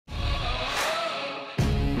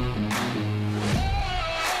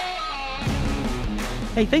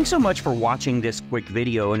Hey, thanks so much for watching this quick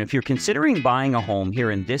video, and if you're considering buying a home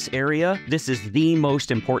here in this area, this is the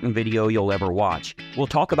most important video you'll ever watch. We'll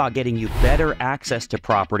talk about getting you better access to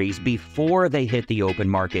properties before they hit the open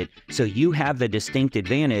market, so you have the distinct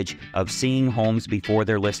advantage of seeing homes before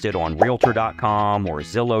they're listed on Realtor.com or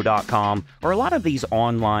Zillow.com or a lot of these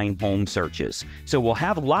online home searches. So we'll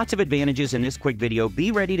have lots of advantages in this quick video.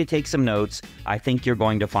 Be ready to take some notes. I think you're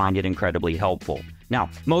going to find it incredibly helpful. Now,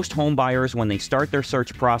 most home buyers, when they start their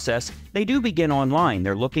search process, they do begin online.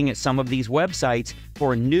 They're looking at some of these websites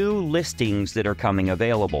for new listings that are coming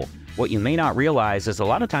available. What you may not realize is a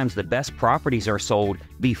lot of times the best properties are sold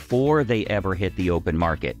before they ever hit the open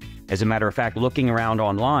market. As a matter of fact, looking around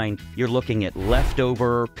online, you're looking at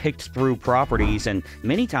leftover, picked-through properties, and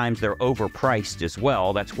many times they're overpriced as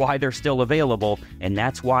well. That's why they're still available, and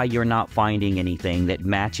that's why you're not finding anything that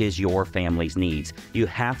matches your family's needs. You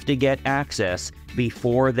have to get access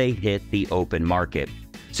before they hit the open market.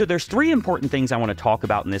 So there's three important things I want to talk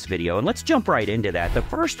about in this video, and let's jump right into that. The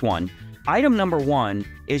first one, item number one,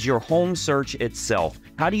 is your home search itself.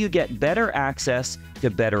 How do you get better access to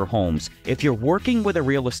better homes? If you're working with a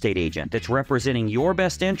real estate agent that's representing your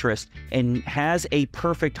best interest and has a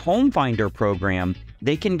perfect home finder program,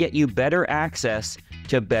 they can get you better access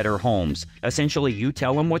to better homes. Essentially, you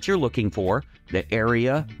tell them what you're looking for, the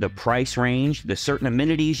area, the price range, the certain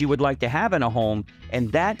amenities you would like to have in a home, and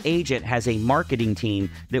that agent has a marketing team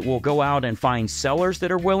that will go out and find sellers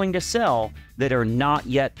that are willing to sell that are not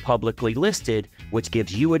yet publicly listed, which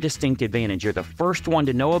gives you a distinct advantage. You're the first one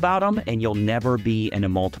to know about them, and you'll never be in a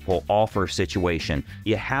multiple offer situation.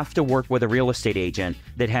 You have to work with a real estate agent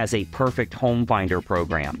that has a perfect home finder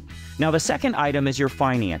program. Now, the second item is your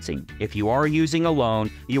financing. If you are using a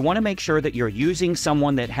loan, you want to make sure that you're using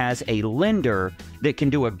someone that has a lender that can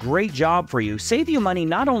do a great job for you, save you money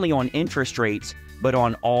not only on interest rates, but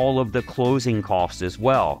on all of the closing costs as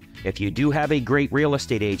well. If you do have a great real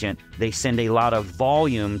estate agent, they send a lot of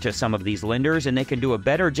volume to some of these lenders, and they can do a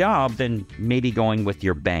better job than maybe going with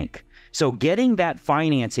your bank. So getting that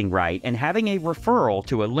financing right and having a referral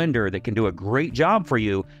to a lender that can do a great job for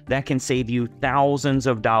you, that can save you thousands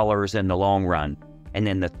of dollars in the long run. And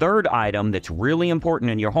then the third item that's really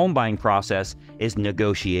important in your home buying process is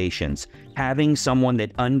negotiations. Having someone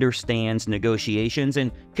that understands negotiations and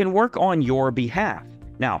can work on your behalf.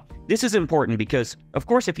 Now, this is important because, of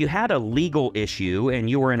course, if you had a legal issue and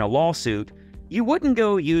you were in a lawsuit, you wouldn't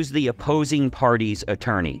go use the opposing party's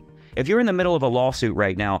attorney. If you're in the middle of a lawsuit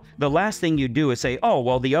right now, the last thing you do is say, oh,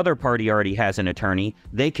 well, the other party already has an attorney.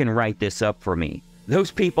 They can write this up for me.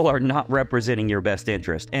 Those people are not representing your best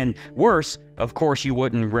interest. And worse, of course, you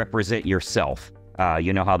wouldn't represent yourself.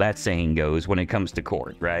 You know how that saying goes when it comes to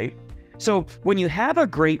court, right? So when you have a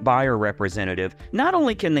great buyer representative, not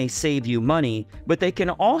only can they save you money, but they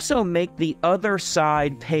can also make the other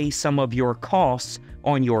side pay some of your costs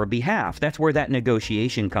on your behalf. That's where that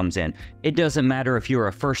negotiation comes in. It doesn't matter if you're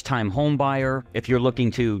a first-time home buyer, if you're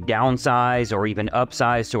looking to downsize or even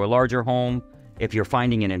upsize to a larger home, if you're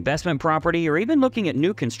finding an investment property or even looking at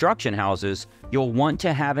new construction houses, you'll want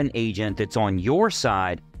to have an agent that's on your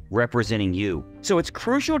side representing you. So it's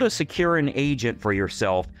crucial to secure an agent for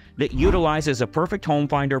yourself that utilizes a perfect home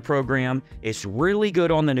finder program, is really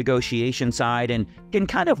good on the negotiation side, and can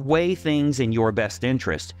kind of weigh things in your best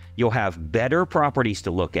interest. You'll have better properties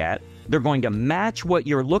to look at. They're going to match what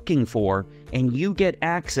you're looking for, and you get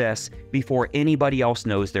access before anybody else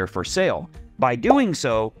knows they're for sale. By doing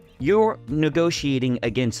so, you're negotiating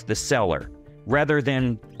against the seller. Rather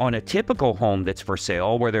than on a typical home that's for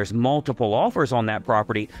sale where there's multiple offers on that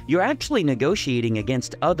property, you're actually negotiating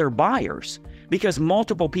against other buyers because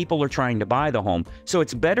multiple people are trying to buy the home. So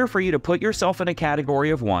it's better for you to put yourself in a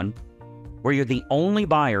category of one where you're the only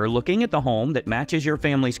buyer looking at the home that matches your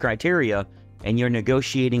family's criteria, and you're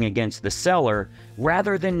negotiating against the seller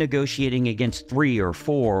rather than negotiating against 3 or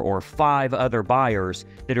 4 or 5 other buyers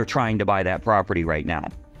that are trying to buy that property right now.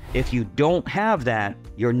 If you don't have that,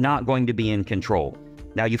 you're not going to be in control.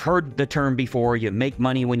 Now, you've heard the term before, you make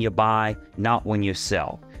money when you buy, not when you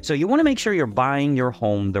sell. So you want to make sure you're buying your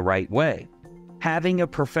home the right way. Having a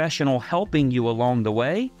professional helping you along the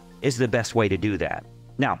way is the best way to do that.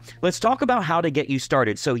 Now, let's talk about how to get you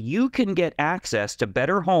started so you can get access to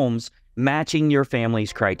better homes matching your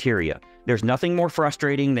family's criteria. There's nothing more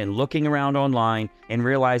frustrating than looking around online and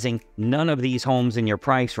realizing none of these homes in your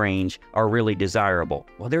price range are really desirable.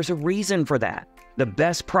 Well, there's a reason for that. The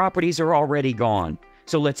best properties are already gone.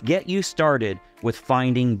 So let's get you started with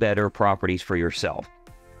finding better properties for yourself.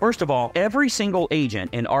 First of all, every single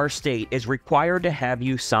agent in our state is required to have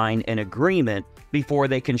you sign an agreement before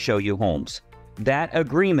they can show you homes. That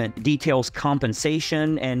agreement details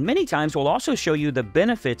compensation and many times will also show you the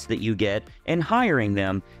benefits that you get in hiring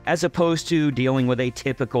them as opposed to dealing with a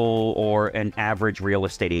typical or an average real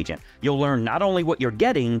estate agent. You'll learn not only what you're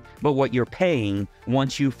getting, but what you're paying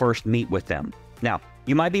once you first meet with them. Now,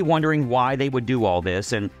 you might be wondering why they would do all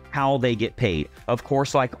this and how they get paid. Of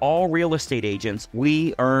course, like all real estate agents,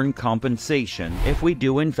 we earn compensation if we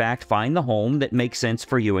do in fact find the home that makes sense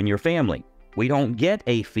for you and your family. We don't get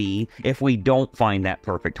a fee if we don't find that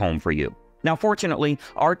perfect home for you. Now, fortunately,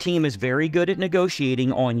 our team is very good at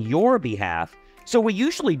negotiating on your behalf, so we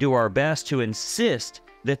usually do our best to insist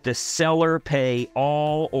that the seller pay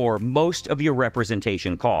all or most of your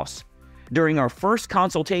representation costs. During our first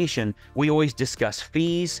consultation, we always discuss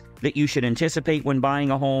fees that you should anticipate when buying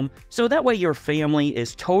a home, so that way your family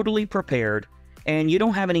is totally prepared and you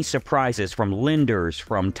don't have any surprises from lenders,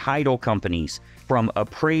 from title companies, from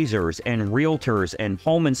appraisers and realtors and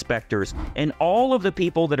home inspectors, and all of the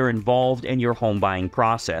people that are involved in your home buying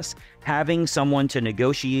process. Having someone to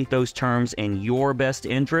negotiate those terms in your best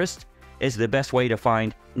interest is the best way to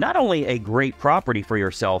find not only a great property for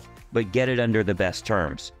yourself, but get it under the best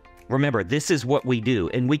terms. Remember, this is what we do,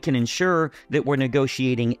 and we can ensure that we're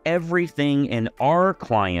negotiating everything in our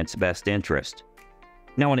client's best interest.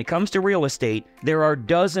 Now, when it comes to real estate, there are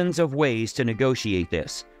dozens of ways to negotiate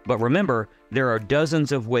this. But remember, there are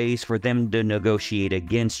dozens of ways for them to negotiate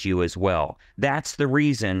against you as well. That's the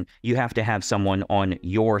reason you have to have someone on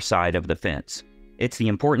your side of the fence. It's the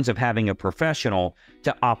importance of having a professional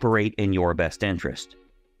to operate in your best interest.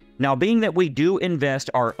 Now, being that we do invest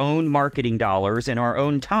our own marketing dollars and our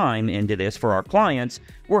own time into this for our clients,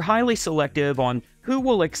 we're highly selective on who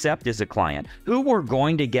we'll accept as a client, who we're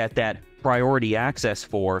going to get that priority access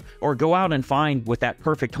for, or go out and find with that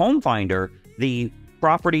perfect home finder the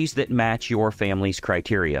properties that match your family's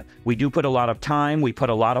criteria. We do put a lot of time, we put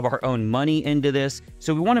a lot of our own money into this,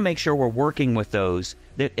 so we want to make sure we're working with those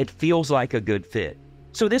that it feels like a good fit.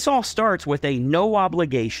 So this all starts with a no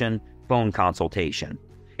obligation phone consultation.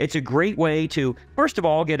 It's a great way to, first of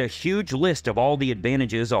all, get a huge list of all the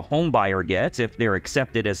advantages a home buyer gets if they're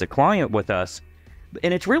accepted as a client with us.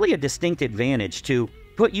 And it's really a distinct advantage to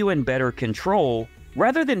put you in better control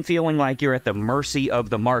rather than feeling like you're at the mercy of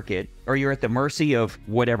the market or you're at the mercy of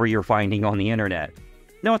whatever you're finding on the internet.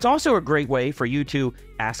 Now, it's also a great way for you to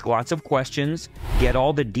ask lots of questions, get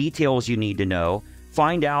all the details you need to know,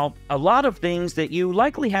 find out a lot of things that you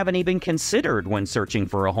likely haven't even considered when searching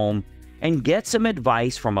for a home, and get some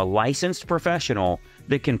advice from a licensed professional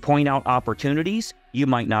that can point out opportunities you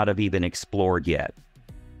might not have even explored yet.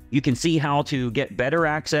 You can see how to get better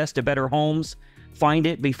access to better homes, find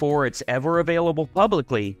it before it's ever available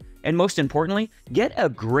publicly, and most importantly, get a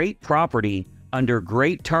great property under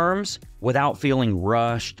great terms without feeling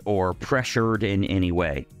rushed or pressured in any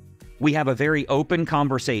way. We have a very open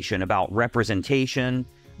conversation about representation,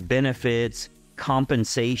 benefits,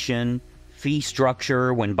 compensation, fee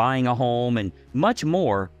structure when buying a home, and much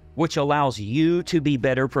more, which allows you to be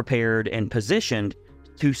better prepared and positioned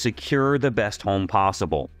to secure the best home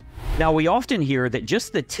possible. Now, we often hear that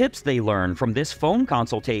just the tips they learn from this phone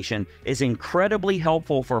consultation is incredibly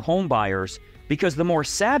helpful for home buyers because the more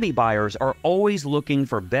savvy buyers are always looking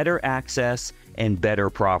for better access and better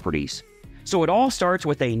properties. So it all starts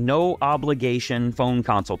with a no obligation phone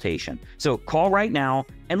consultation. So call right now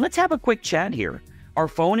and let's have a quick chat here. Our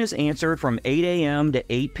phone is answered from 8 a.m. to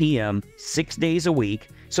 8 p.m. 6 days a week.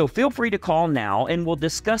 So feel free to call now and we'll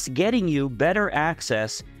discuss getting you better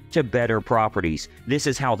access to better properties. This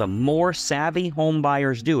is how the more savvy home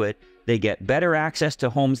buyers do it. They get better access to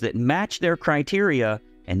homes that match their criteria,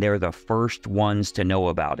 and they're the first ones to know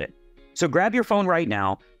about it. So grab your phone right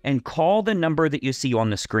now and call the number that you see on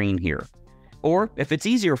the screen here. Or if it's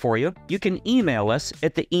easier for you, you can email us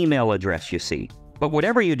at the email address you see. But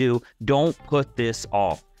whatever you do, don't put this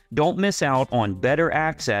off. Don't miss out on better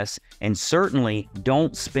access, and certainly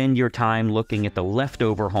don't spend your time looking at the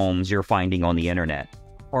leftover homes you're finding on the internet.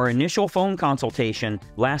 Our initial phone consultation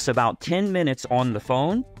lasts about 10 minutes on the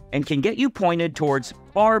phone and can get you pointed towards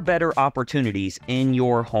far better opportunities in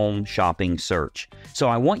your home shopping search. So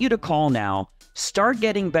I want you to call now. Start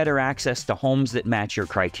getting better access to homes that match your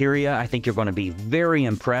criteria. I think you're going to be very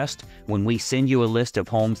impressed when we send you a list of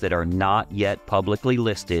homes that are not yet publicly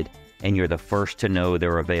listed, and you're the first to know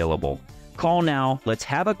they're available. Call now. Let's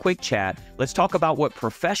have a quick chat. Let's talk about what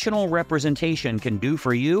professional representation can do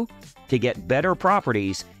for you to get better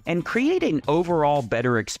properties and create an overall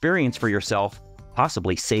better experience for yourself,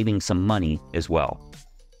 possibly saving some money as well.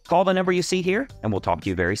 Call the number you see here, and we'll talk to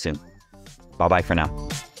you very soon. Bye-bye for now.